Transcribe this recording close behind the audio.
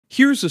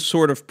Here's a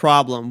sort of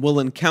problem we'll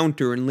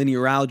encounter in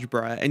linear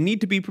algebra and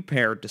need to be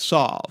prepared to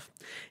solve.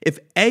 If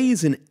A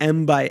is an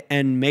m by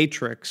n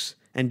matrix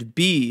and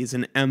B is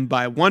an m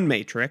by 1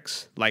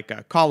 matrix, like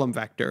a column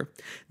vector,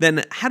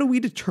 then how do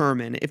we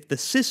determine if the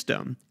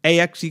system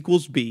AX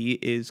equals B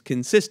is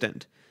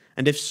consistent?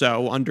 And if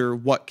so, under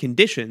what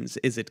conditions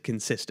is it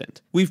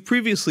consistent? We've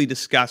previously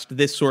discussed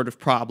this sort of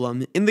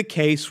problem in the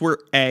case where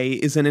A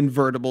is an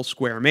invertible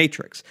square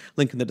matrix.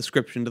 Link in the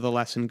description to the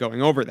lesson going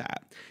over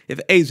that. If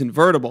A is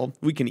invertible,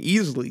 we can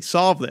easily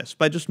solve this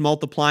by just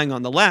multiplying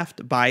on the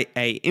left by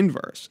A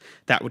inverse.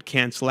 That would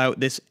cancel out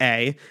this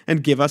A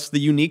and give us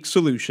the unique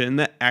solution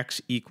that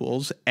X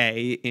equals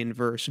A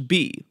inverse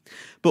B.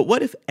 But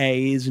what if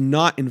A is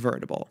not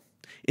invertible?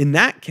 In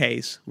that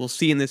case, we'll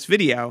see in this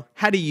video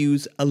how to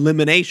use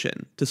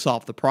elimination to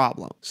solve the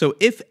problem. So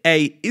if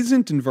A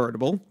isn't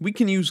invertible, we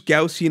can use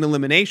Gaussian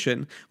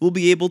elimination. We'll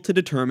be able to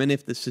determine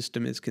if the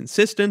system is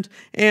consistent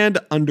and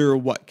under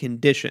what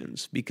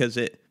conditions, because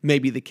it may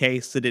be the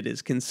case that it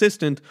is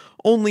consistent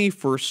only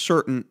for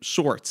certain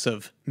sorts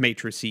of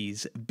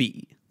matrices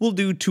B. We'll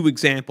do two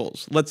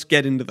examples. Let's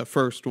get into the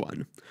first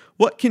one.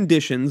 What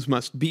conditions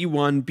must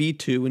B1,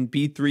 B2, and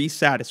B3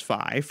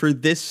 satisfy for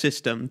this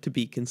system to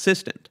be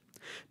consistent?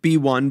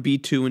 B1,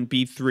 B2, and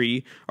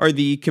B3 are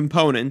the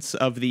components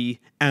of the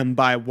m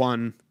by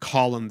 1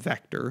 column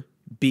vector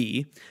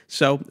B,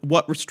 so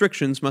what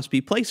restrictions must be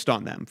placed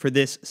on them for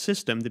this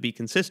system to be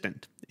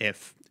consistent,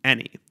 if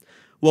any?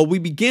 Well, we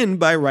begin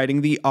by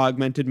writing the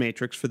augmented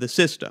matrix for the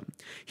system.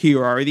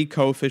 Here are the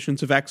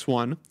coefficients of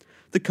x1,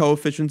 the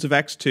coefficients of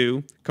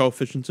x2,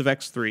 coefficients of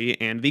x3,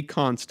 and the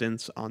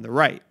constants on the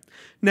right.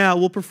 Now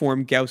we'll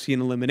perform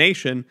Gaussian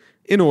elimination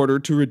in order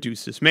to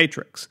reduce this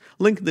matrix.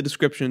 Link in the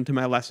description to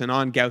my lesson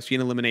on Gaussian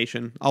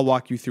elimination. I'll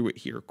walk you through it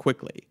here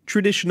quickly.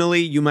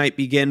 Traditionally, you might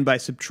begin by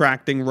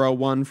subtracting row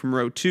 1 from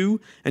row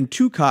 2 and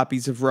 2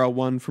 copies of row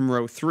 1 from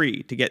row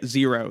 3 to get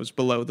zeros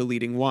below the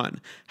leading one.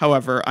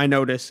 However, I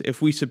notice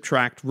if we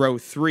subtract row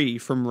 3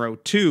 from row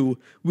 2,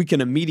 we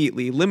can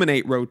immediately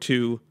eliminate row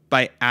 2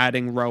 by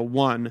adding row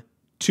 1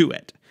 to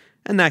it.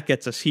 And that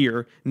gets us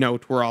here.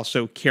 Note we're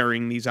also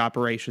carrying these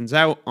operations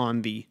out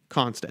on the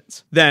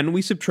constants. Then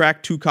we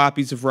subtract 2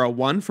 copies of row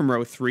 1 from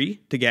row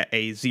 3 to get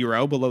a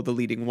 0 below the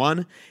leading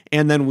one,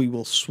 and then we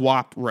will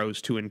swap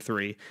rows 2 and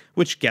 3,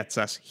 which gets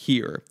us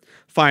here.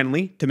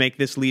 Finally, to make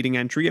this leading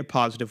entry a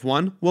positive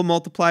 1, we'll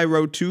multiply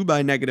row 2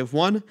 by negative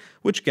 1,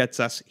 which gets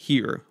us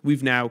here.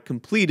 We've now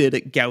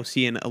completed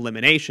Gaussian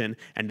elimination,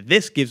 and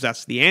this gives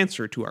us the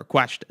answer to our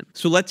question.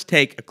 So let's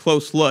take a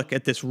close look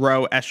at this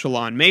row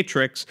echelon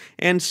matrix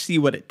and see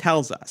what it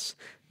tells us.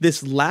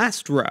 This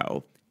last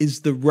row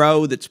is the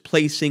row that's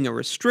placing a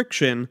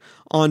restriction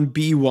on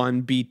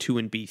B1, B2,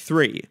 and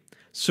B3.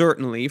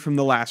 Certainly, from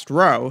the last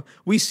row,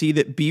 we see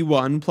that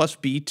B1 plus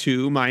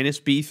B2 minus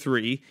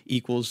B3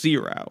 equals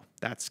 0.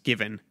 That's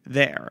given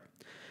there.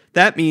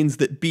 That means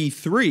that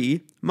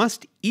B3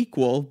 must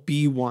equal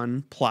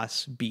B1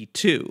 plus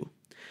B2.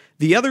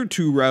 The other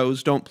two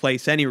rows don't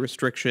place any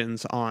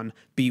restrictions on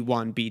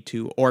B1,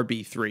 B2, or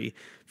B3.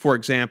 For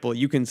example,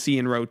 you can see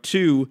in row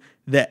 2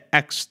 that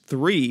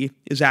x3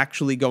 is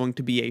actually going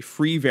to be a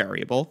free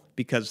variable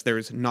because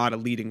there's not a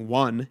leading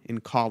 1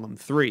 in column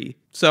 3.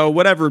 So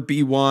whatever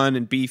B1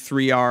 and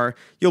B3 are,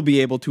 you'll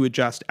be able to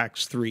adjust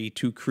x3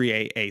 to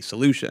create a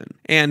solution.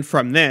 And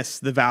from this,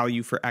 the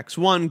value for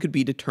x1 could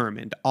be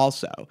determined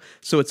also.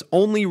 So it's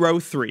only row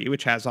 3,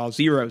 which has all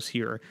zeros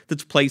here,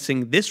 that's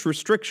placing this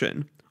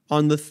restriction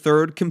on the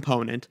third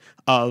component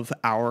of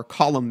our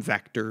column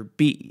vector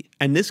B.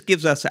 And this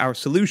gives us our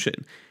solution.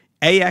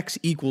 AX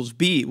equals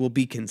B will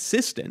be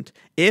consistent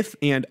if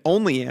and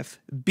only if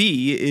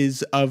B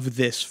is of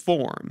this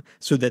form,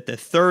 so that the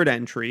third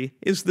entry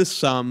is the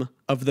sum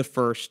of the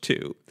first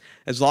two.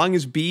 As long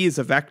as B is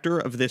a vector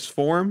of this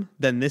form,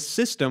 then this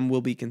system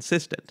will be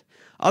consistent.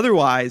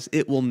 Otherwise,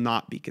 it will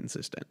not be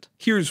consistent.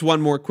 Here's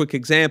one more quick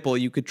example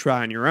you could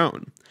try on your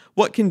own.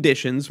 What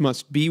conditions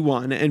must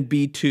B1 and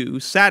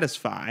B2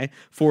 satisfy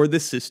for the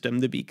system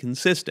to be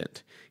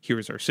consistent?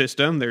 Here's our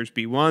system. There's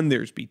B1,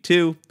 there's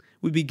B2.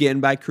 We begin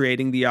by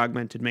creating the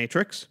augmented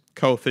matrix,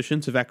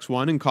 coefficients of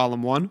x1 in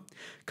column 1,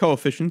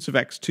 coefficients of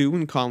x2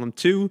 in column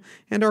 2,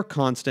 and our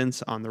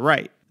constants on the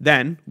right.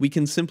 Then, we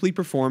can simply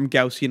perform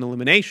Gaussian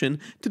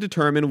elimination to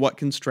determine what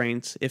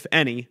constraints, if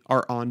any,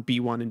 are on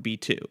B1 and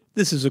B2.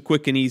 This is a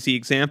quick and easy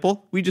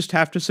example. We just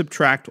have to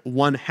subtract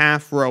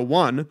 1/2 row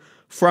 1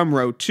 from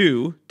row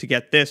 2 to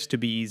get this to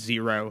be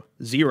 0,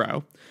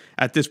 0.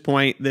 At this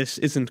point, this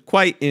isn't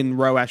quite in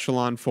row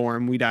echelon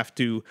form. We'd have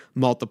to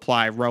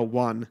multiply row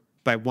 1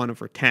 by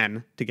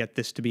 1/10 to get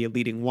this to be a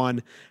leading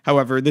 1.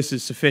 However, this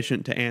is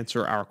sufficient to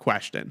answer our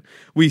question.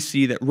 We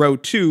see that row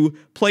 2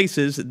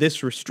 places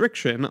this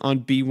restriction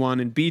on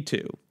B1 and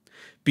B2.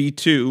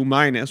 B2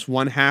 minus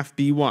 1/2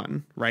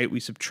 B1, right?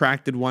 We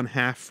subtracted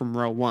 1/2 from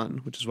row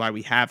 1, which is why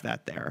we have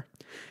that there.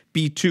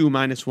 B2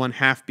 minus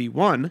 1/2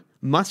 B1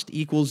 must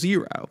equal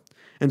 0.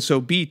 And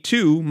so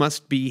B2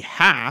 must be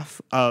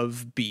half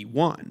of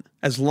B1.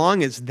 As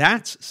long as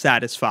that's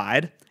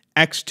satisfied,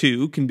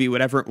 x2 can be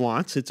whatever it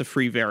wants, it's a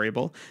free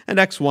variable, and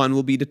x1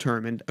 will be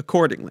determined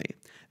accordingly.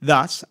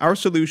 Thus, our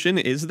solution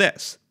is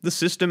this. The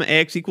system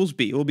ax equals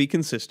b will be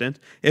consistent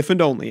if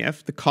and only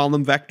if the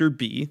column vector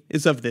b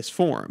is of this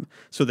form,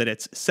 so that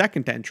its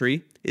second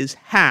entry is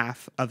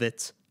half of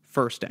its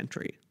first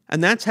entry.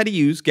 And that's how to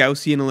use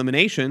Gaussian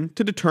elimination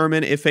to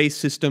determine if a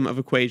system of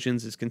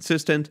equations is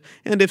consistent,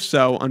 and if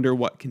so, under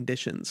what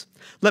conditions.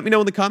 Let me know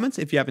in the comments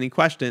if you have any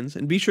questions,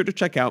 and be sure to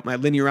check out my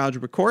Linear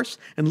Algebra course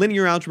and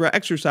Linear Algebra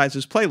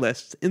exercises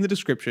playlists in the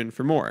description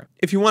for more.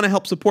 If you want to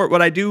help support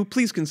what I do,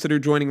 please consider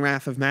joining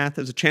Wrath of Math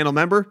as a channel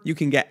member. You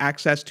can get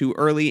access to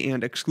early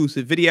and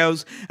exclusive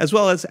videos, as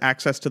well as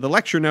access to the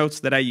lecture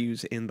notes that I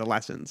use in the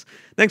lessons.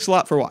 Thanks a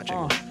lot for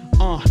watching.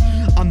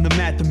 I'm the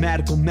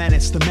mathematical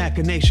menace, the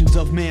machinations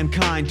of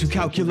mankind. Two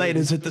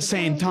calculators at the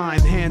same time,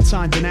 hand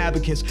signs and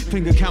abacus,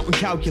 finger count and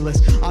calculus.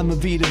 I'm the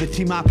V to the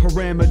T, my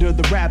parameter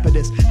the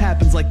rapidest.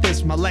 Happens like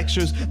this, my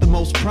lecture's the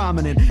most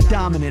prominent,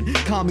 dominant.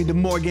 Call me De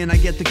Morgan, I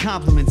get the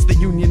compliments. The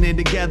union in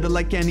together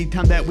like any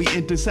time that we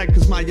intersect,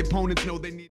 cause my opponents know they need